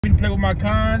play with my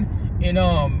kind and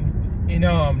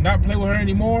not play with her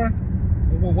anymore?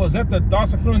 Was that the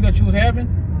thoughts and feelings that you was having?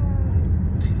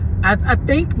 I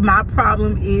think my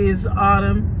problem is,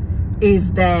 Autumn,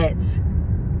 is that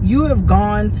you have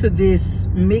gone to this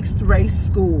mixed race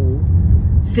school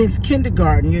since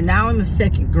kindergarten. You're now in the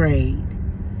 2nd grade,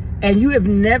 and you have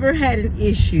never had an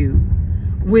issue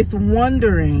with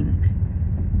wondering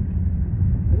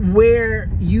where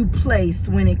you placed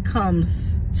when it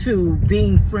comes to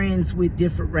being friends with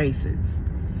different races.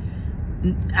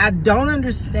 I don't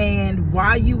understand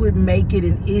why you would make it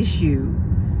an issue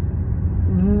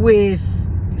with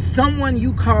someone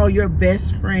you call your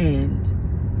best friend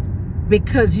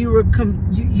because you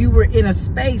were in a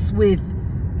space with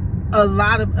a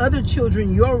lot of other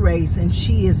children your race, and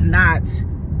she is not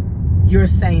your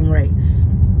same race,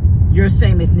 your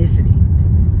same ethnicity.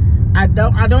 I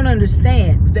don't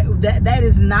understand. That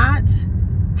is not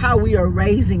how we are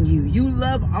raising you. You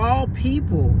love all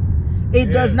people.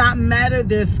 It does not matter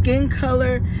their skin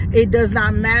color. It does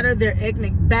not matter their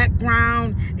ethnic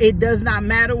background. It does not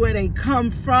matter where they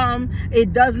come from.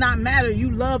 It does not matter.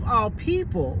 You love all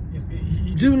people.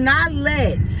 Do not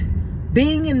let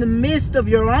being in the midst of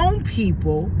your own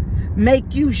people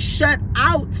make you shut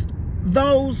out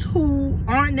those who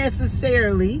aren't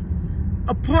necessarily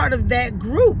a part of that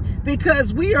group,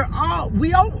 because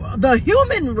the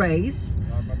human race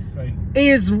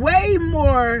is way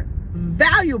more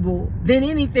valuable than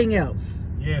anything else.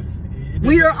 Yes.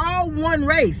 We are all one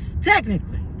race,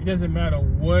 technically. It doesn't matter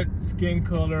what skin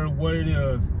color, what it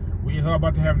is. We're all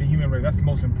about to have the human race. That's the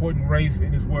most important race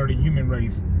in this world, the human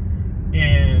race.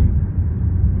 And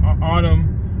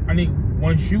Autumn, I need,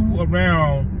 once you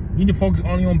around, you need to focus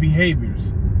only on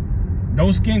behaviors.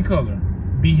 No skin color,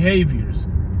 behaviors,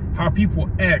 how people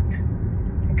act.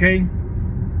 Okay?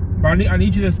 But I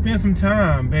need you to spend some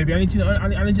time, baby. I need you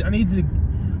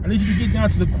to get down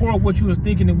to the core of what you was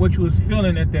thinking and what you was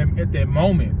feeling at that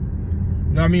moment.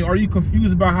 You know what I mean? Are you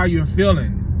confused about how you're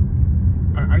feeling?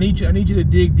 I need you to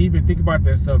dig deep and think about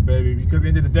that stuff, baby. Because at the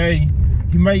end of the day,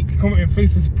 you might come and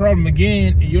face this problem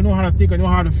again, and you know how to think, and know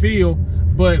how to feel.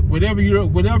 But whatever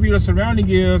your surrounding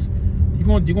is, you're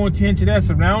going to tend to that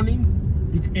surrounding,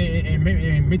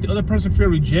 and make the other person feel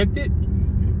rejected.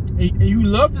 And you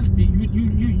love this.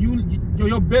 You're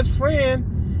your best friend.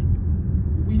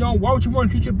 You know, why would you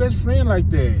want to treat your best friend like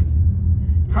that?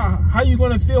 How you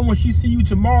gonna feel when she see you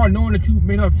tomorrow, knowing that you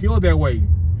made her feel that way?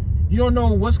 You don't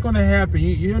know what's gonna happen.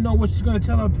 You don't know what she's gonna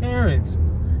tell her parents.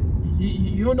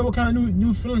 You don't know what kind of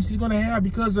new feelings she's gonna have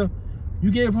because of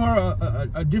you gave her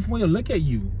a different way to look at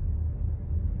you.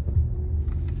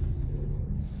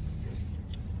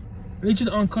 I need you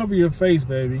to uncover your face,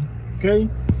 baby. Okay?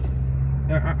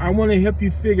 I want to help you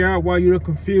figure out why you're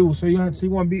confused, so you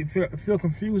won't feel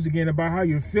confused again about how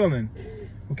you're feeling.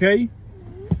 Okay?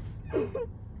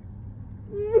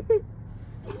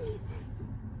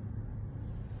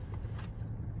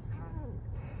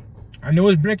 I know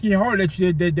it's breaking your heart that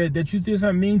you did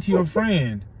something mean to your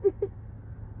friend.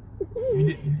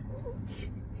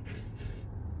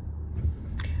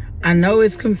 I know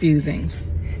it's confusing.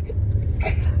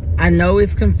 I know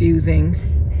it's confusing.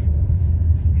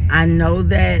 I know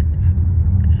that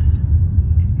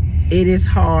it is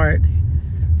hard,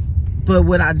 but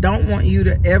what I don't want you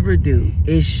to ever do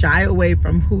is shy away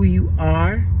from who you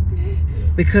are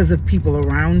because of people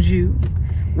around you.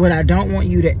 What I don't want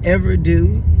you to ever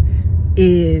do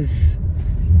is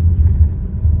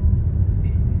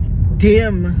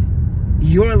dim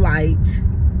your light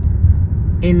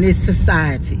in this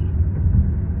society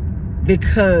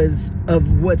because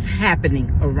of what's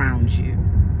happening around you.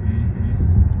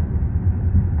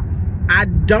 I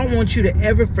don't want you to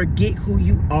ever forget who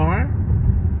you are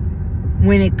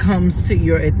when it comes to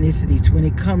your ethnicity, when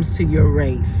it comes to your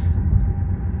race.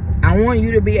 I want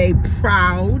you to be a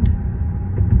proud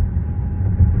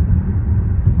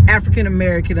African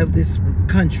American of this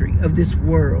country, of this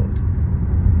world.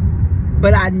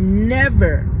 But I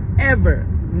never, ever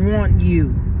want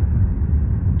you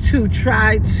to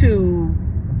try to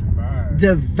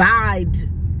divide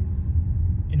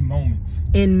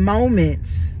in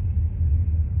moments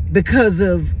because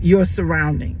of your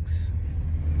surroundings.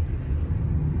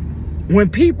 When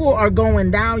people are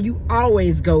going down, you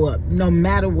always go up, no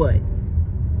matter what.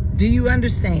 Do you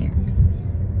understand?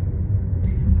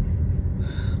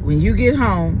 When you get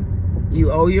home, you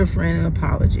owe your friend an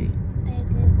apology.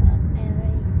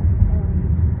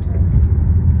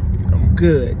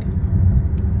 Good.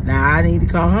 Now I need to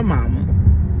call her mama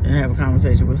and have a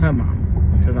conversation with her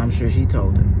mama, because I'm sure she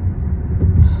told her.